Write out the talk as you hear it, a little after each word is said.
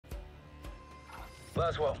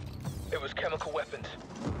Laswell, it was chemical weapons.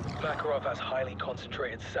 Makarov has highly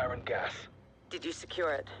concentrated sarin gas. Did you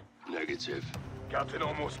secure it? Negative. Captain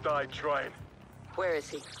almost died trying. Where is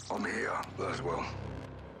he? I'm here, Laswell.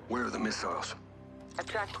 Where are the missiles? I've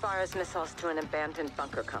tracked Farah's missiles to an abandoned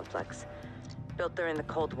bunker complex. Built during the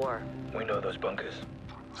Cold War. We know those bunkers.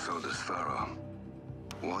 So does Farah.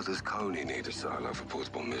 Why does Coney need a silo for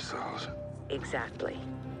portable missiles? Exactly.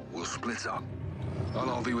 We'll split up.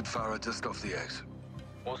 I'll RV with Farah just off the X.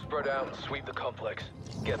 We'll spread out and sweep the complex.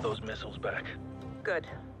 Get those missiles back. Good.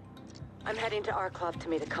 I'm heading to Arklov to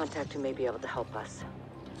meet a contact who may be able to help us.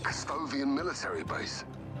 Custovian military base.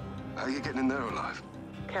 How are you getting in there alive?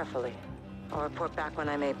 Carefully. I'll report back when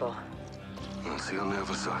I'm able. I'll see you on the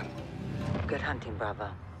other side. Good hunting, Bravo.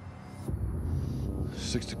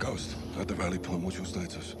 6 to Ghost. At the rally point, what's your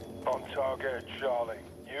status? On target, Charlie.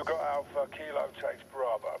 You got Alpha, Kilo takes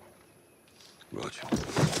Bravo. Roger.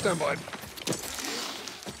 Stand by.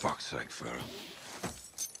 Fuck's sake, Farah.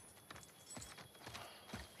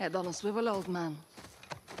 Head on a swivel, old man.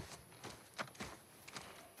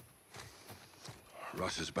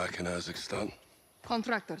 Russia's back in Kazakhstan.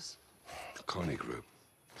 Contractors. Coney Group.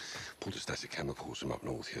 Pulled a stash of chemicals from up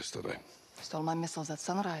north yesterday. Stole my missiles at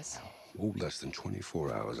sunrise. All less than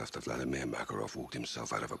 24 hours after Vladimir Makarov walked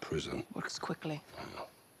himself out of a prison. Works quickly. Well,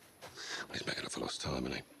 he's making up for lost time,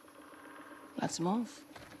 isn't he? Let's move.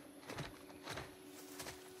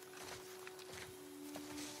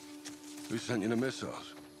 Who sent you the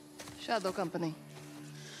missiles? Shadow Company.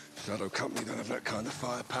 Shadow Company don't have that kind of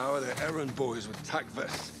firepower. They're errand boys with tac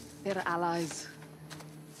vests. They're allies.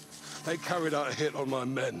 They carried out a hit on my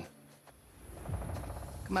men.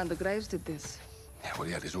 Commander Graves did this. Yeah, well,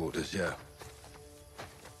 he had his orders, yeah.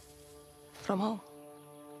 From who?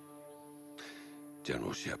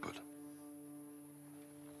 General Shepard.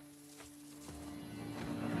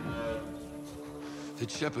 Did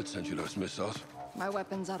Shepard send you those missiles? My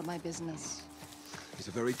weapons are my business. He's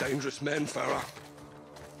a very dangerous man, Farah.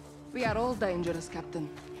 We are all dangerous, Captain.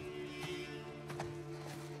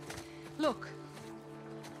 Look.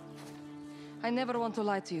 I never want to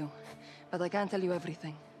lie to you, but I can't tell you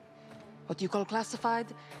everything. What you call classified,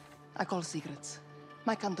 I call secrets.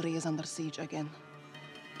 My country is under siege again.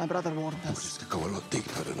 My brother warned us. Just to go a lot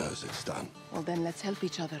deeper than Kazakhstan. Well, then let's help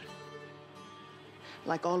each other.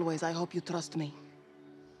 Like always, I hope you trust me.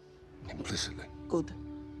 Implicitly. Good.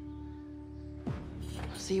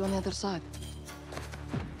 See you on the other side.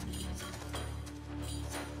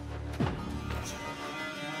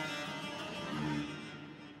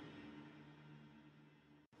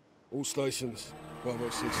 All stations. Bravo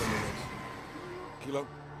 6 on the X. Kilo?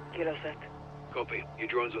 Kilo set. Copy. Your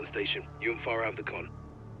drone's on station. You and Farah have the con.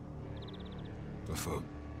 Affirm.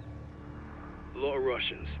 A lot of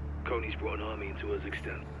Russians. Coney's brought an army into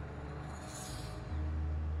Kazakhstan.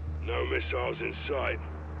 No missiles in sight.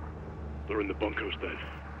 They're in the bunkers then.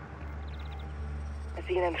 I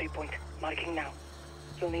see an entry point. Marking now.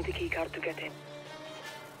 You'll need a keycard to get in.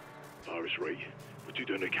 Farah's right. We took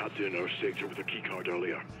down a captain in our sector with a keycard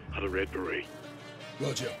earlier. Had a red beret.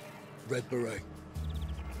 Roger. Red beret.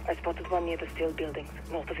 I spotted one near the steel buildings,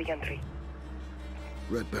 north of the entry.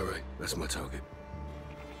 Red beret. That's my target.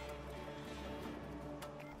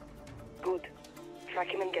 Good. Track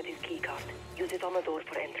him and get his keycard. Use it on the door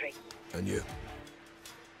for entry. And you?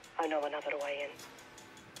 I know another way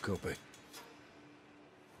in. Copy.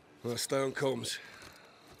 Well, stay on comms.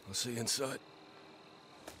 I'll see you inside.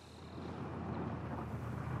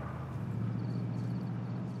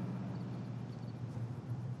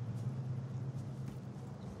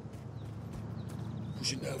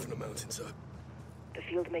 Pushing down from the mountainside. The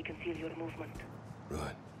field may conceal your movement.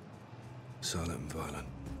 Right. Silent and violent.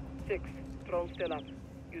 6. Drone still up.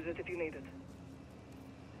 Use it if you need it.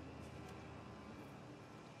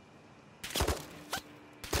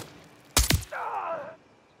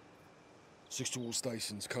 Six to all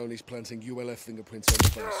stations. Coney's planting ULF fingerprints on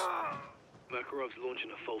the base. Makarov's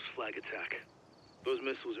launching a false flag attack. Those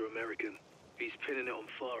missiles are American. He's pinning it on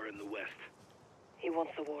Farah in the west. He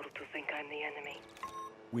wants the world to think I'm the enemy.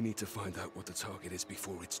 We need to find out what the target is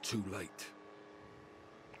before it's too late.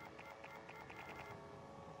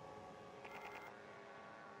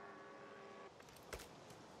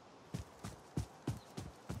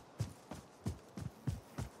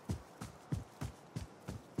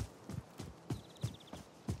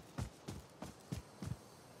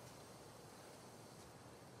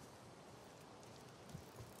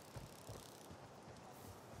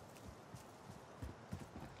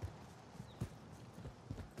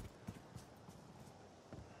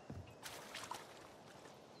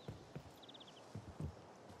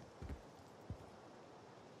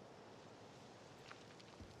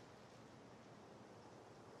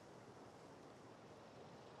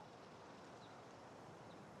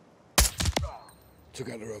 Took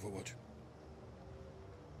out their overwatch.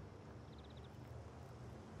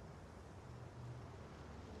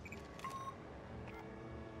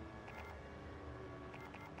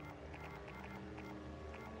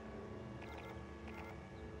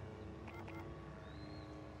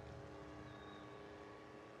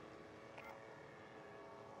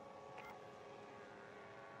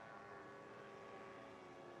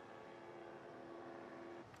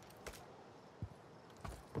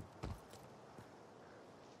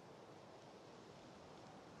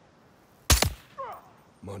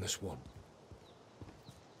 -1.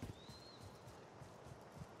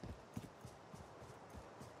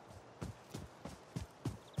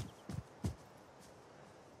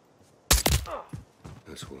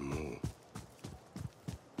 That's one more.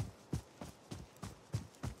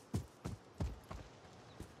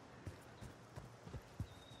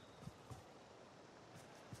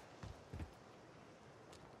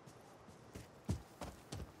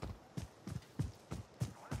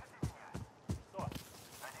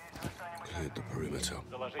 Cleared the perimeter.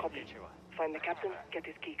 Find the captain, get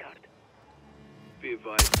his keycard. Be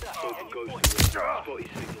advised, Sober goes to work. Spotty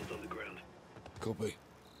signals on the ground. Copy.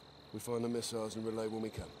 We find the missiles and relay when we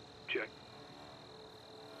can. Check.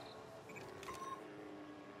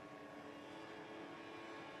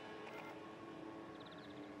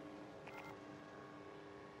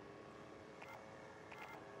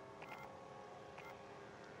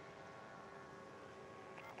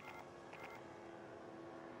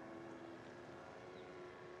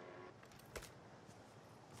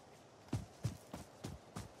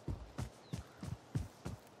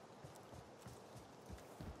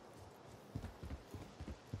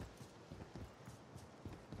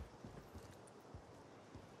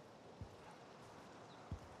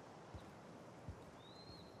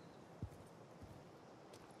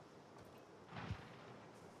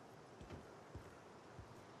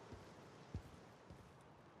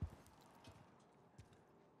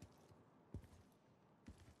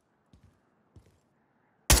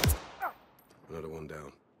 Another one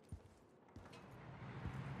down.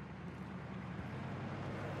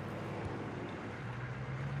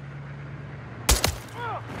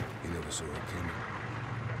 He never saw it coming.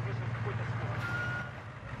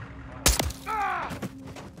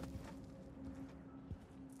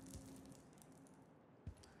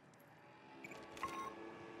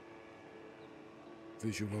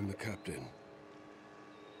 Visual on the captain.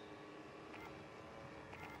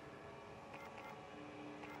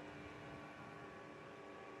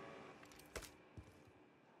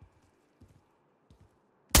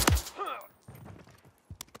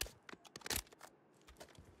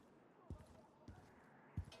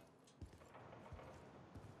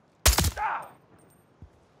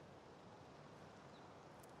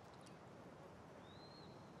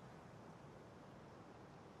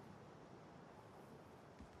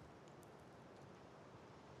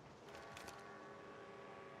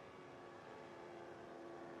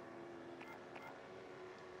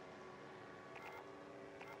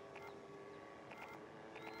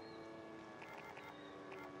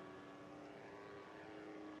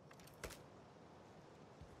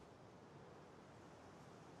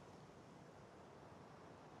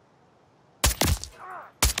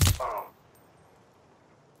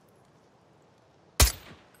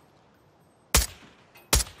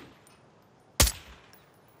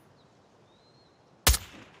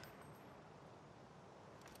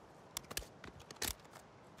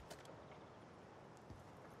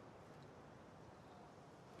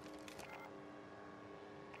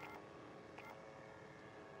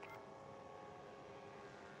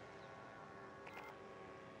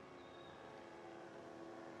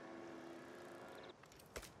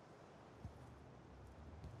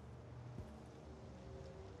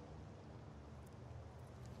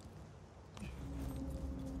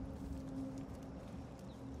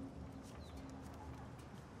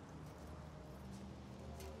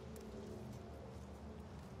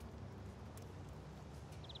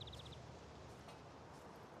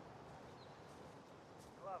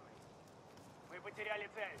 Потеряли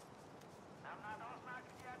цель. Нам надо узнать,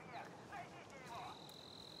 где объект. Найдите его.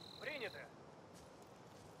 Принято.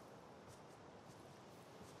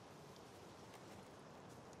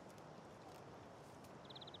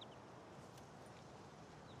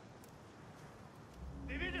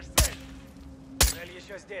 Ты видишь цель? Цель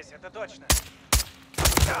еще здесь, это точно.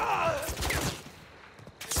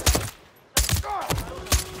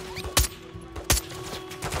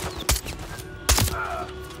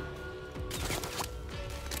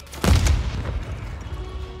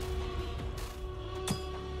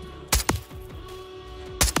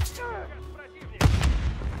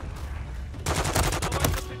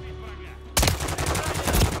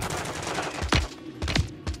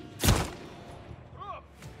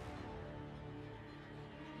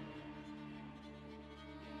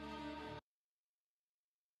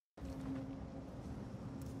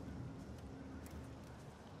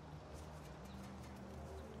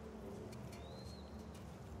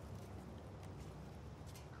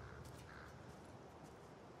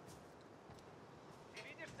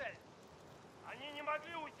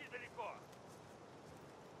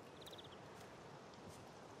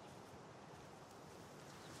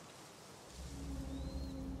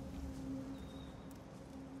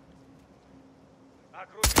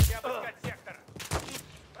 Окружить и обыскать сектор.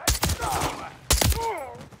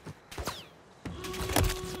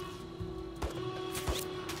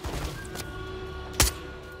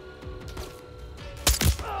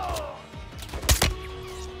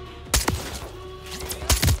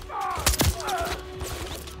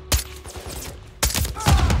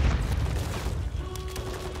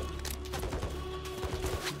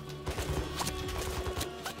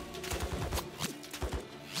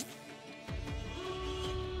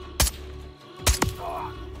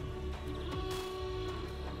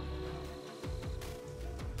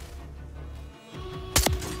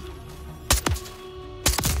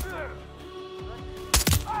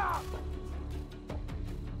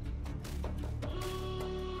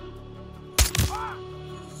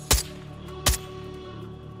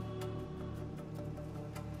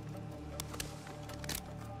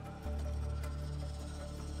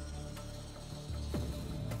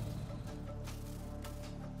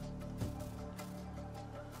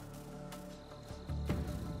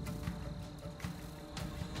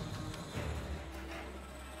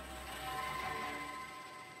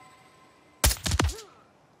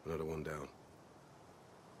 Another one down.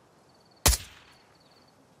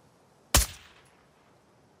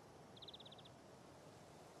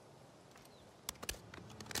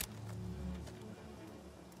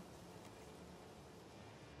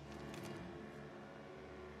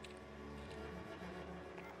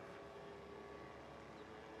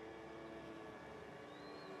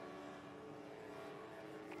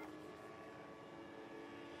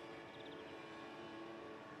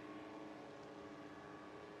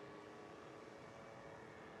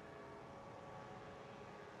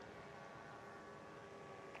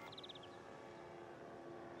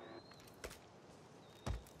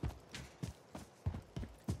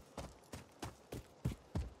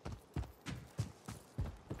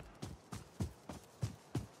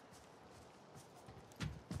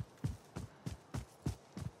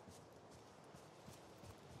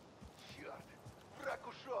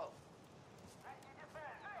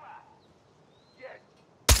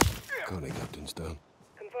 Connie, Captain's down.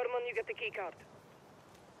 Confirm when you get the keycard.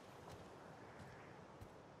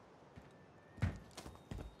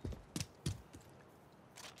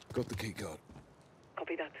 Got the keycard.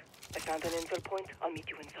 Copy that. I found an infill point. I'll meet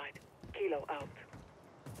you inside. Kilo out.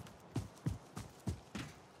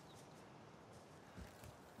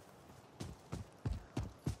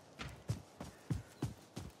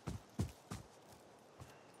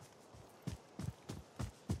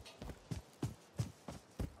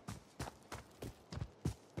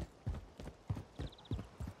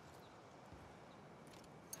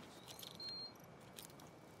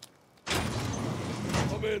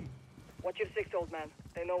 I'm in. Watch your six, old man.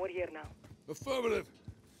 They know we're here now. Affirmative.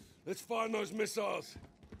 Let's find those missiles.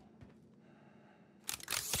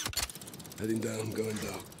 Heading down, going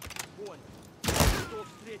dark.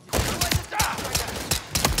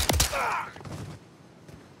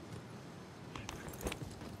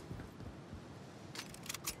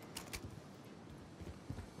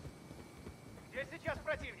 Где сейчас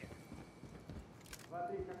противник?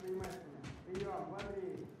 Смотри, как внимательно. Прием,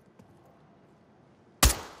 смотри.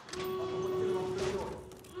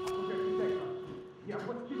 Я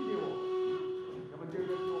подчинил его. Командир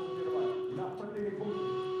вернул подорвать. Нас последний пункт.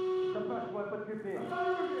 Запрашивай подкрепление.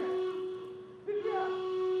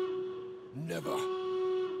 Never.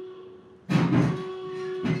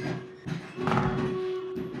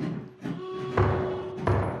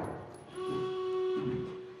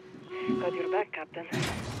 Got your back, Captain.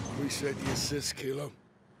 Appreciate the assist, Kilo.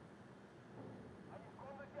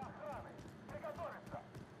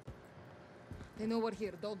 They know we're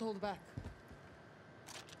here. Don't hold back.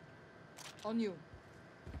 On you.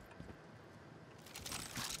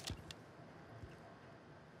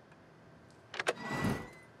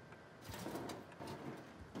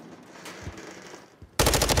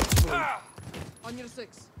 On your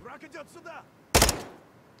six. Враг идет сюда!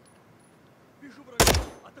 Вижу врага!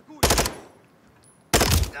 Атакуй!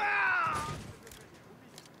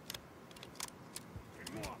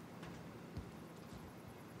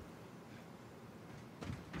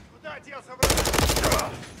 Куда делся враг?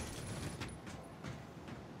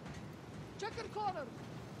 Check your corner.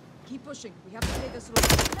 Keep pushing. We have to play this road.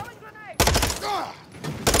 Throwing grenade!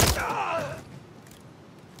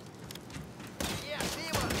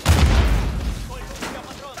 Сколько у тебя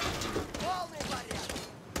патронов? Полный порядок!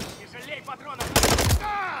 Не жалей патронов!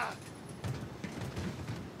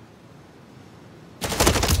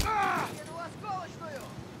 Еду осколочную!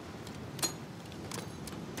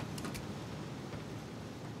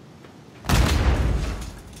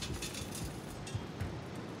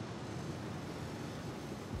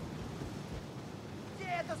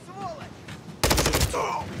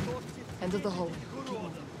 End of the hallway.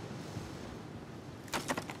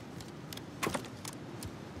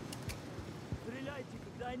 Стреляйте,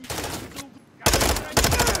 когда они перейдут. Как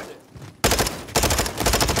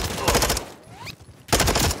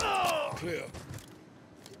Clear.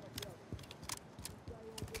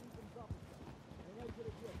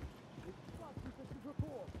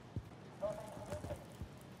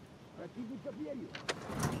 противник за дверью.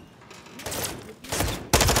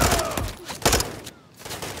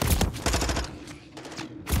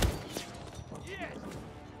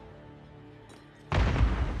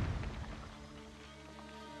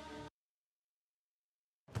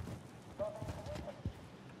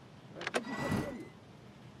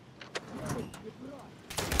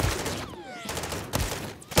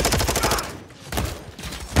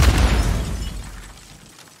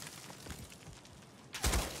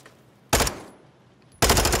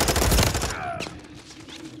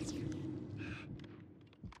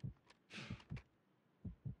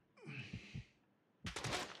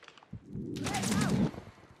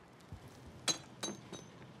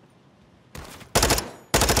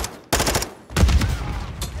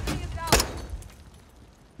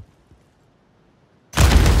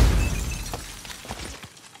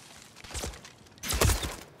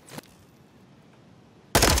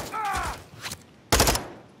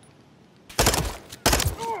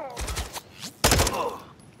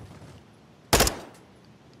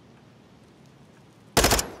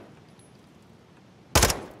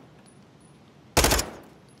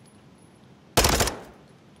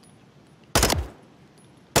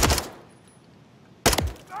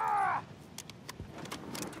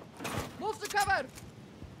 Move to cover!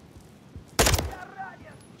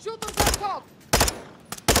 Shooters on top!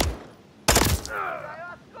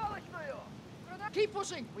 Keep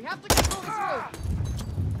pushing! We have to get through this room!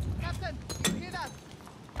 Captain, you hear that?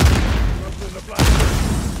 Trouble in the black.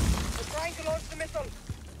 We're trying to launch the missile.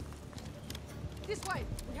 This way!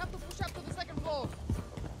 We have to push up to the second floor!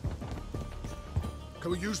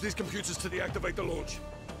 Can we use these computers to deactivate the launch?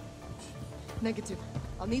 Negative.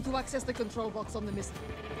 I'll need to access the control box on the missile.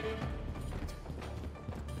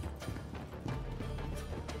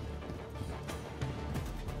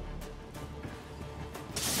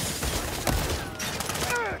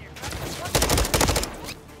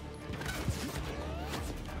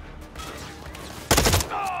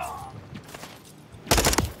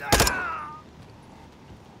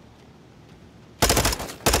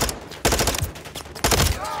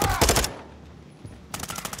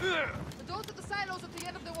 The door to the silos at the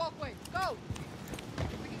end of the walkway. Go!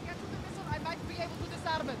 If we can get to the missile, I might be able to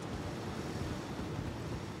disarm it.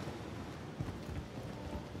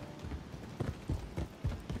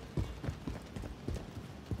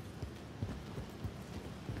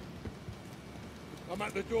 I'm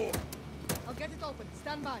at the door. I'll get it open.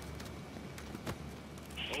 Stand by.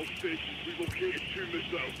 All stations, we located 2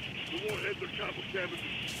 missiles. The warheads are capital chemicals.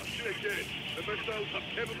 I say again, the missiles have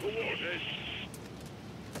chemical warheads.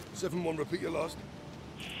 7-1, repeat your last.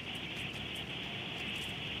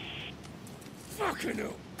 Fucking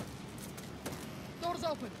hell! Doors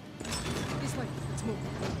open. This way. Let's move.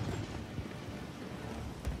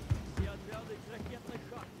 Все отряды из ракетной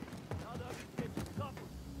шахты. Надо обеспечить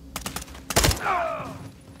запуск.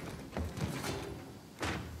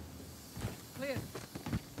 Clear.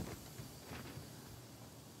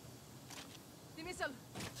 The missile.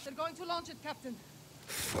 They're going to launch it, Captain.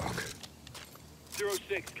 Fuck.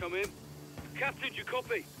 06, come in. Captain, you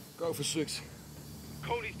copy? Go for 6.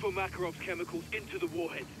 Coney's put Makarov's chemicals into the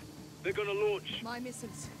warheads. They're gonna launch. My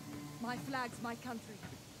missiles. My flags, my country.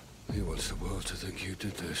 He wants the world to think you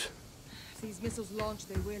did this. If these missiles launch,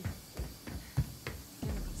 they will.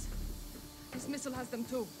 Chemicals. This missile has them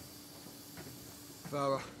too.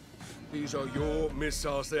 Farah, these are your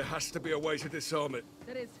missiles. There has to be a way to disarm it.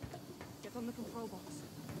 There is. Get on the control box.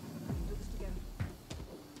 We can do this together.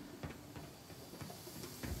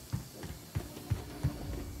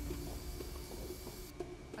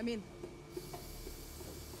 I'm in.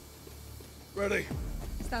 Ready?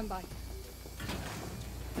 Stand by.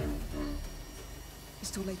 It's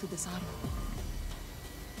too late to disarm.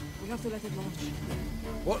 We have to let it launch.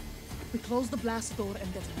 What? We close the blast door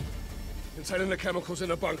and detonate. Containing the chemicals in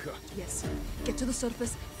a bunker. Yes. Get to the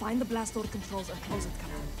surface, find the blast door controls, and close it,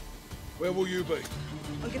 Captain. Where will you be?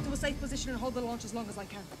 I'll get to a safe position and hold the launch as long as I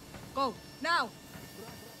can. Go, now!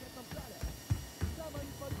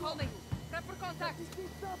 Call me. Prep for contact.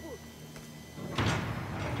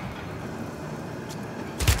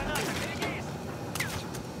 Граната, берегись!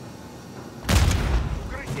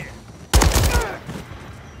 Укрытие!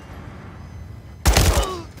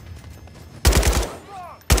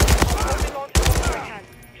 We'll launch the missile we can.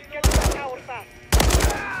 Just get to that tower.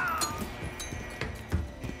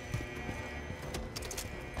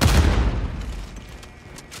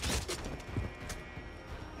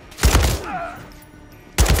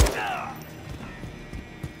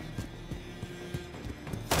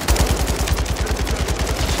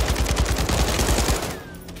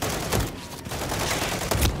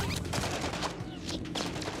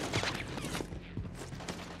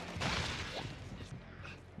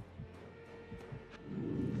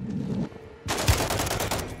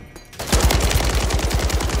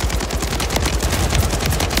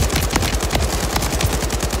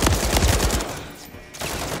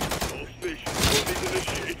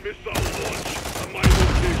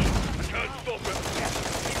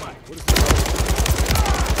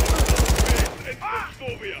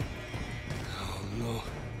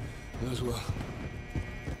 Might as well.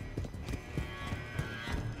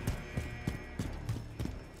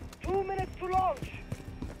 To launch.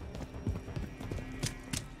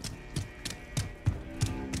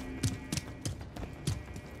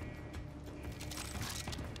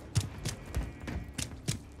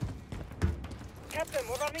 Captain,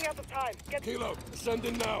 we're running out of time. Get Kilo,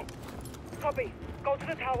 ascending now. Copy. Go to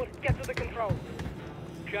the tower, get to the control.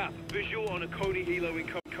 Cap, visual on a Coney helo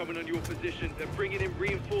coming on your position. They're bringing in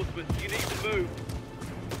reinforcements. You need to move.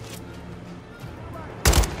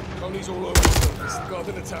 Coney's all over the surface.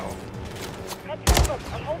 Guarding the tower. Cut through them.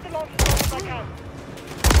 I'll hold the launch as long as I can.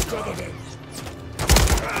 Together then.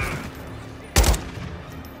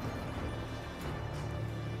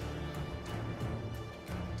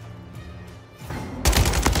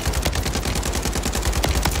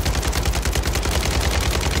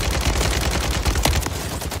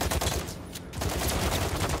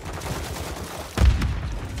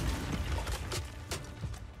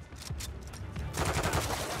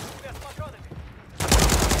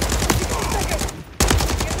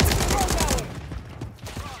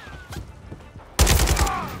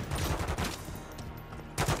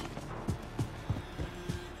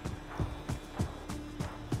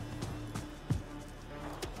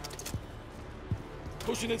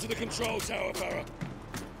 Pushing into the control tower, Farah.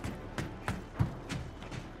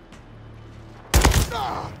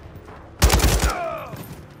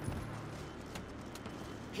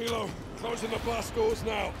 Kilo, closing the blast doors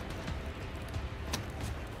now.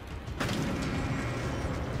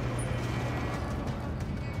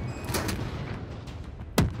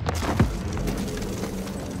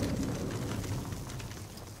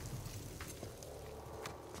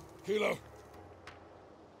 Kilo.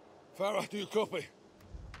 Farah, do you copy?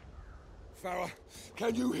 Farah,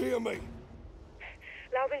 can you hear me?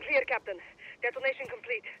 Loud and clear, Captain. Detonation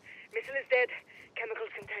complete. Missile is dead. Chemicals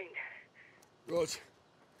contained. Rog.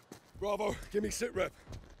 Bravo, give me sitrep.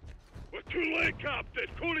 We're too late, Captain.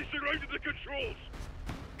 Coney surrounded the controls.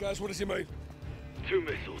 Guys, what does he mean? 2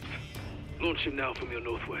 missiles. Launching now from your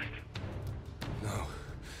northwest. No.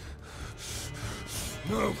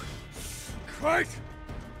 No. Great!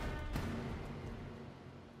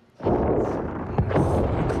 No.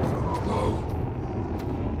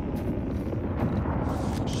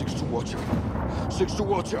 6 to Watcher. 6 to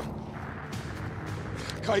Watcher.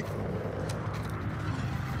 Kate.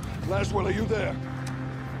 Laswell, are you there?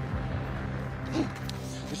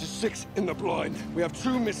 This is 6 in the blind. We have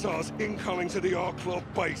 2 missiles incoming to the R-Club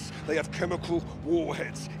base. They have chemical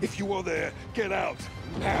warheads. If you are there, get out.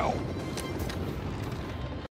 Now.